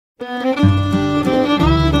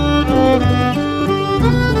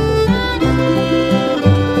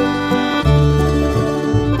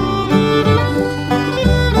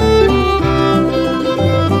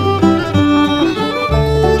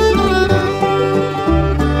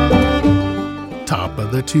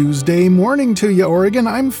Tuesday morning to you, Oregon.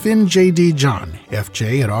 I'm Finn J.D. John,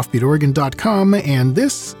 FJ at OffbeatOregon.com, and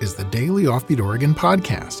this is the Daily Offbeat Oregon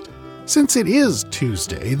podcast. Since it is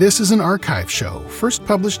Tuesday, this is an archive show, first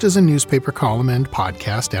published as a newspaper column and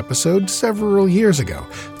podcast episode several years ago.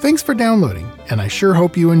 Thanks for downloading, and I sure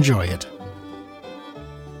hope you enjoy it.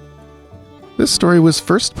 This story was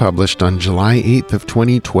first published on July 8th of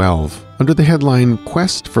 2012 under the headline,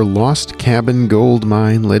 Quest for Lost Cabin Gold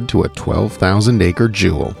Mine Led to a 12,000-Acre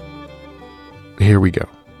Jewel. Here we go.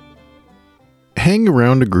 Hang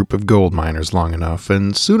around a group of gold miners long enough,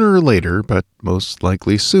 and sooner or later, but most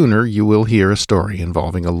likely sooner, you will hear a story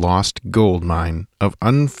involving a lost gold mine of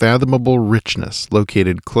unfathomable richness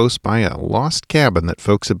located close by a lost cabin that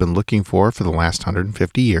folks have been looking for the last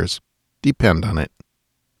 150 years. Depend on it.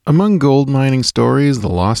 Among gold mining stories, the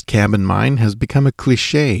Lost Cabin Mine has become a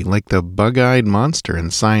cliché like the bug-eyed monster in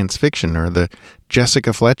science fiction or the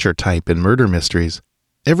Jessica Fletcher type in murder mysteries.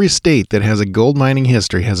 Every state that has a gold mining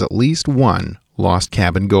history has at least one Lost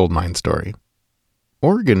Cabin gold mine story.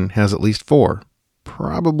 Oregon has at least 4,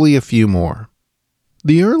 probably a few more.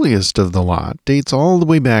 The earliest of the lot dates all the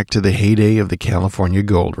way back to the heyday of the California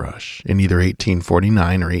Gold Rush in either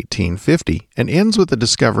 1849 or 1850 and ends with the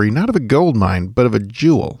discovery not of a gold mine but of a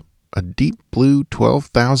jewel, a deep blue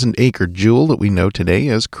 12,000-acre jewel that we know today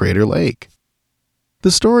as Crater Lake. The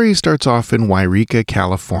story starts off in Yreka,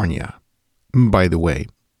 California. By the way,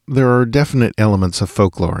 there are definite elements of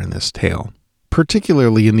folklore in this tale,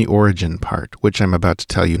 particularly in the origin part, which I'm about to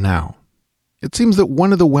tell you now. It seems that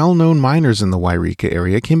one of the well-known miners in the Yreka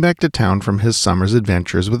area came back to town from his summer's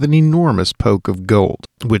adventures with an enormous poke of gold,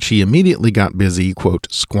 which he immediately got busy, quote,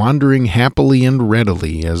 squandering happily and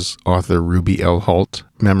readily, as author Ruby L. Holt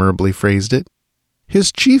memorably phrased it.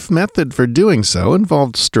 His chief method for doing so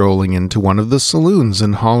involved strolling into one of the saloons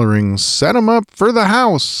and hollering, "Set 'em up for the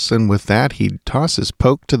house!" And with that, he'd toss his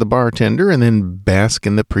poke to the bartender and then bask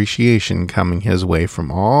in the appreciation coming his way from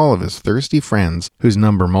all of his thirsty friends, whose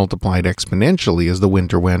number multiplied exponentially as the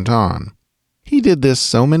winter went on. He did this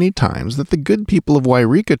so many times that the good people of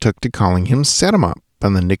Yreka took to calling him Set 'em Up,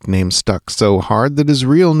 and the nickname stuck so hard that his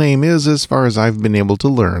real name is, as far as I've been able to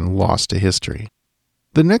learn, lost to history.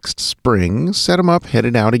 The next spring, Set 'em Up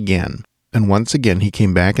headed out again, and once again he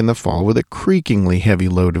came back in the fall with a creakingly heavy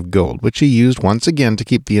load of gold, which he used once again to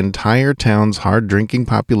keep the entire town's hard-drinking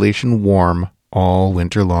population warm all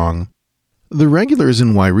winter long. The regulars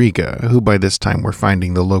in Yreka, who by this time were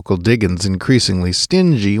finding the local diggins increasingly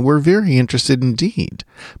stingy, were very interested indeed,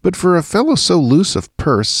 but for a fellow so loose of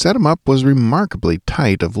purse, Set 'em Up was remarkably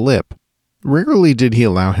tight of lip. Rarely did he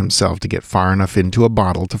allow himself to get far enough into a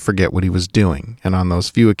bottle to forget what he was doing, and on those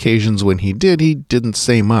few occasions when he didn't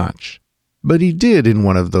say much. But he did, in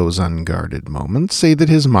one of those unguarded moments, say that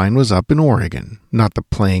his mind was up in Oregon, not the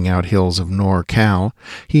playing out hills of NorCal.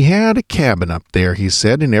 He had a cabin up there, he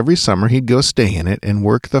said, and every summer he'd go stay in it and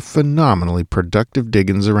work the phenomenally productive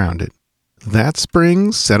diggins around it. That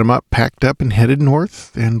spring, Set 'em Up packed up and headed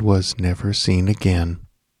north, and was never seen again.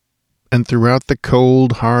 And throughout the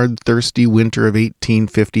cold, hard, thirsty winter of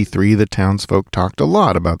 1853, the townsfolk talked a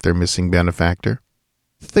lot about their missing benefactor.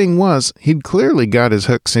 The thing was, he'd clearly got his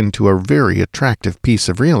hooks into a very attractive piece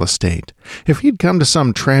of real estate. If he'd come to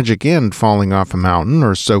some tragic end falling off a mountain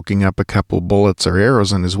or soaking up a couple bullets or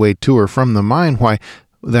arrows on his way to or from the mine, why,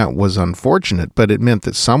 that was unfortunate, but it meant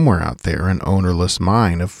that somewhere out there an ownerless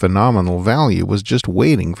mine of phenomenal value was just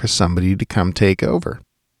waiting for somebody to come take over.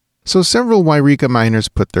 So several Yreka miners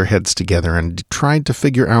put their heads together and tried to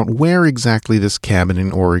figure out where exactly this cabin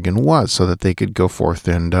in Oregon was so that they could go forth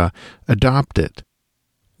and adopt it.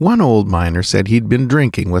 One old miner said he'd been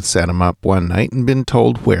drinking with Set 'em Up one night and been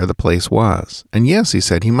told where the place was. And yes, he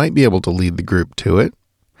said he might be able to lead the group to it.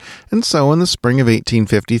 And so in the spring of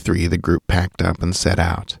 1853, the group packed up and set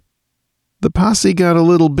out. The posse got a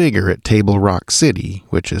little bigger at Table Rock City,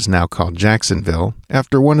 which is now called Jacksonville,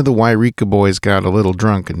 after one of the Yreka boys got a little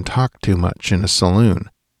drunk and talked too much in a saloon.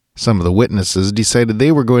 Some of the witnesses decided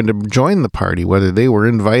they were going to join the party whether they were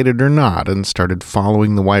invited or not, and started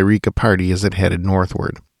following the Yreka party as it headed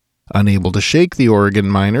northward. Unable to shake the Oregon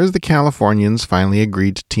miners, the Californians finally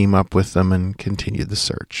agreed to team up with them and continue the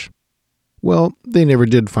search. Well, they never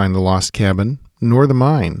did find the lost cabin, nor the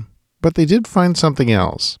mine, but they did find something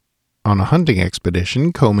else. On a hunting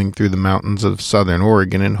expedition combing through the mountains of southern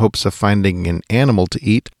Oregon in hopes of finding an animal to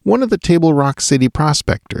eat, one of the Table Rock City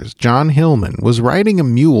prospectors, John Hillman, was riding a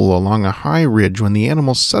mule along a high ridge when the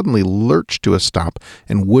animal suddenly lurched to a stop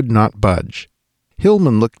and would not budge.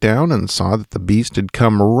 Hillman looked down and saw that the beast had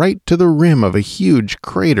come right to the rim of a huge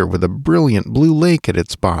crater with a brilliant blue lake at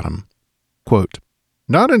its bottom. Quote,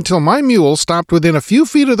 "Not until my mule stopped within a few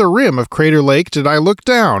feet of the rim of Crater Lake did I look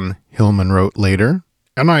down," Hillman wrote later.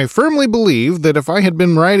 "And I firmly believe that if I had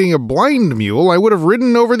been riding a blind mule, I would have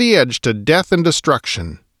ridden over the edge to death and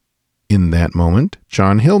destruction." In that moment,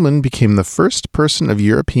 John Hillman became the first person of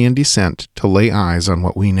European descent to lay eyes on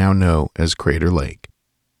what we now know as Crater Lake.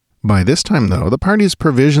 By this time, though, the party's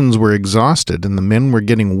provisions were exhausted and the men were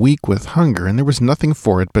getting weak with hunger, and there was nothing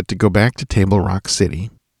for it but to go back to Table Rock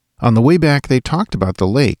City. On the way back, they talked about the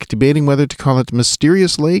lake, debating whether to call it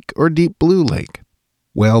Mysterious Lake or Deep Blue Lake.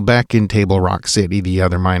 Well, back in Table Rock City, the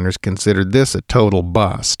other miners considered this a total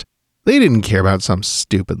bust. They didn't care about some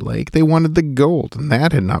stupid lake. They wanted the gold, and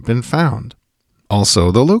that had not been found.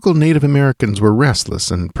 Also, the local Native Americans were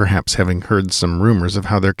restless, and perhaps having heard some rumors of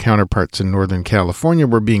how their counterparts in Northern California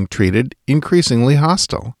were being treated, increasingly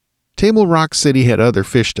hostile. Table Rock City had other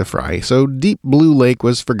fish to fry, so Deep Blue Lake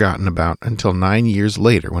was forgotten about until 9 years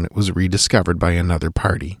later when it was rediscovered by another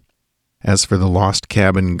party. As for the Lost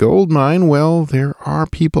Cabin gold mine, well, there are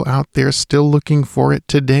people out there still looking for it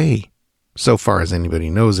today. So far as anybody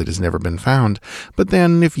knows, it has never been found. But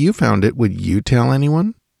then, if you found it, would you tell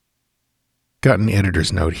anyone? Got an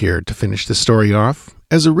editor's note here to finish the story off.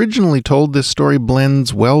 As originally told, this story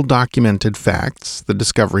blends well-documented facts, the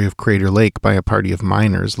discovery of Crater Lake by a party of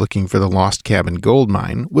miners looking for the Lost Cabin gold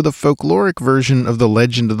mine, with a folkloric version of the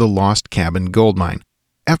legend of the Lost Cabin gold mine.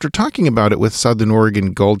 After talking about it with Southern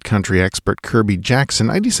Oregon gold country expert Kirby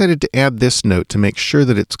Jackson, I decided to add this note to make sure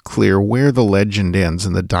that it's clear where the legend ends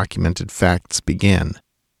and the documented facts begin.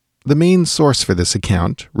 The main source for this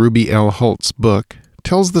account, Ruby L. Holt's book,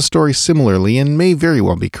 tells the story similarly and may very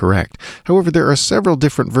well be correct. However, there are several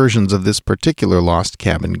different versions of this particular Lost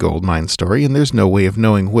Cabin gold mine story, and there's no way of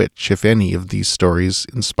knowing which, if any, of these stories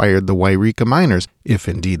inspired the Wairika miners, if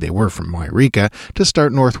indeed they were from Wairika, to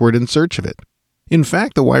start northward in search of it. In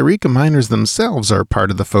fact, the Wairika miners themselves are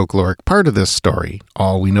part of the folkloric part of this story.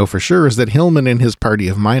 All we know for sure is that Hillman and his party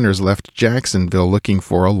of miners left Jacksonville looking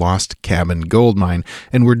for a Lost Cabin gold mine,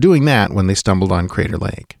 and were doing that when they stumbled on Crater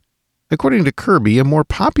Lake. According to Kirby, a more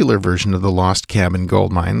popular version of the Lost Cabin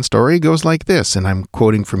gold mine story goes like this, and I'm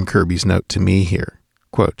quoting from Kirby's note to me here.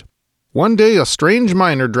 Quote, "One day a strange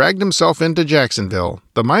miner dragged himself into Jacksonville.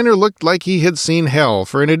 The miner looked like he had seen hell,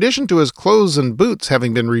 for in addition to his clothes and boots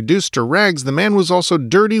having been reduced to rags, the man was also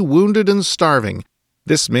dirty, wounded, and starving.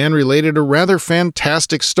 This man related a rather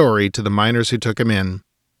fantastic story to the miners who took him in.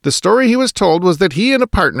 The story he was told was that he and a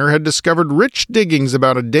partner had discovered rich diggings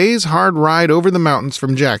about a day's hard ride over the mountains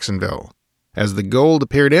from Jacksonville. As the gold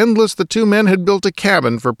appeared endless, the two men had built a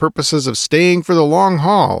cabin for purposes of staying for the long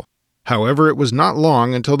haul. However, it was not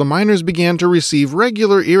long until the miners began to receive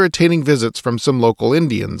regular irritating visits from some local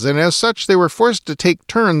Indians, and as such they were forced to take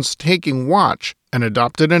turns taking watch, and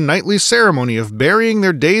adopted a nightly ceremony of burying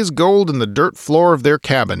their day's gold in the dirt floor of their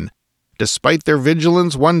cabin. Despite their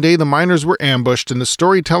vigilance, one day the miners were ambushed and the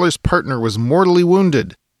storyteller's partner was mortally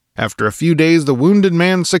wounded. After a few days, the wounded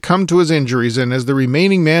man succumbed to his injuries, and as the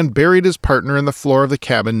remaining man buried his partner in the floor of the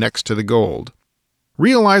cabin next to the gold.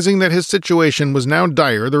 Realizing that his situation was now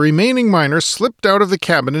dire, the remaining miner slipped out of the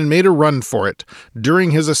cabin and made a run for it.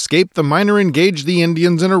 During his escape, the miner engaged the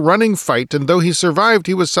Indians in a running fight, and though he survived,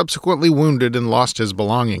 he was subsequently wounded and lost his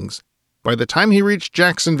belongings. By the time he reached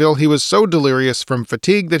Jacksonville, he was so delirious from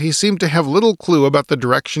fatigue that he seemed to have little clue about the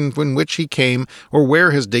direction in which he came or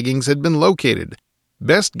where his diggings had been located.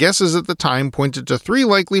 Best guesses at the time pointed to 3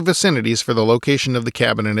 likely vicinities for the location of the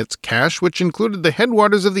cabin and its cache, which included the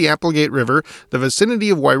headwaters of the Applegate River, the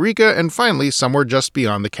vicinity of Wairika, and finally somewhere just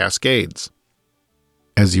beyond the Cascades.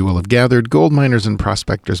 As you will have gathered, gold miners and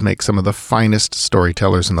prospectors make some of the finest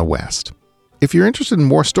storytellers in the West. If you're interested in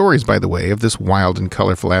more stories, by the way, of this wild and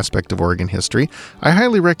colorful aspect of Oregon history, I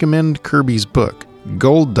highly recommend Kirby's book,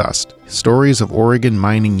 Gold Dust: Stories of Oregon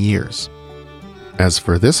Mining Years. As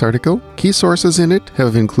for this article, key sources in it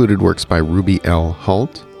have included works by Ruby L.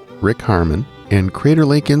 Holt, Rick Harmon, and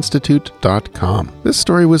CraterLakeInstitute.com. This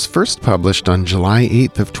story was first published on July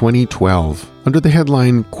 8th of 2012 under the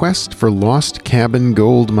headline, Quest for Lost Cabin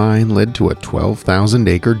Gold Mine Led to a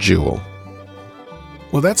 12,000-Acre Jewel.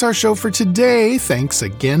 Well, that's our show for today. Thanks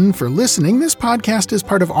again for listening. This podcast is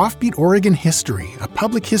part of Offbeat Oregon History, a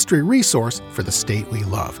public history resource for the state we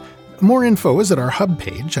love. More info is at our hub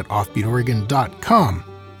page at offbeatoregon.com.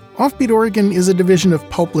 Offbeat Oregon is a division of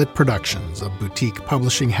Pulplit Productions, a boutique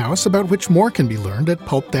publishing house about which more can be learned at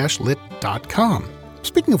pulp-lit.com.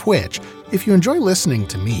 Speaking of which, if you enjoy listening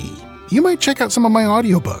to me, you might check out some of my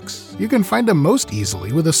audiobooks. You can find them most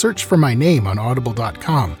easily with a search for my name on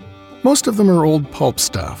audible.com. Most of them are old pulp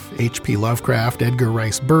stuff, H.P. Lovecraft, Edgar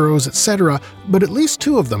Rice Burroughs, etc., but at least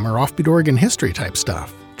 2 of them are Offbeat Oregon history type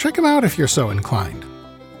stuff. Check them out if you're so inclined.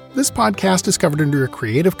 This podcast is covered under a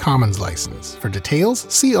Creative Commons license. For details,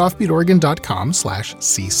 see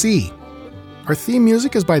offbeatoregon.com/cc. Our theme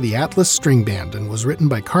music is by the Atlas String Band and was written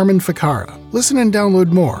by Carmen Ficara. Listen and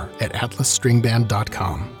download more at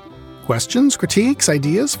atlasstringband.com. Questions, critiques,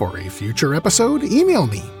 ideas for a future episode? Email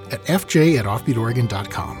me at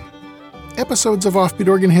fj@offbeatoregon.com. Episodes of Offbeat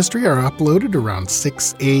Oregon History are uploaded around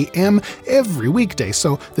 6 a.m. every weekday,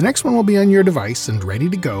 so the next one will be on your device and ready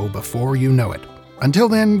to go before you know it. Until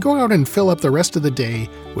then, go out and fill up the rest of the day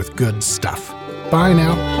with good stuff. Bye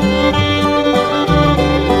now.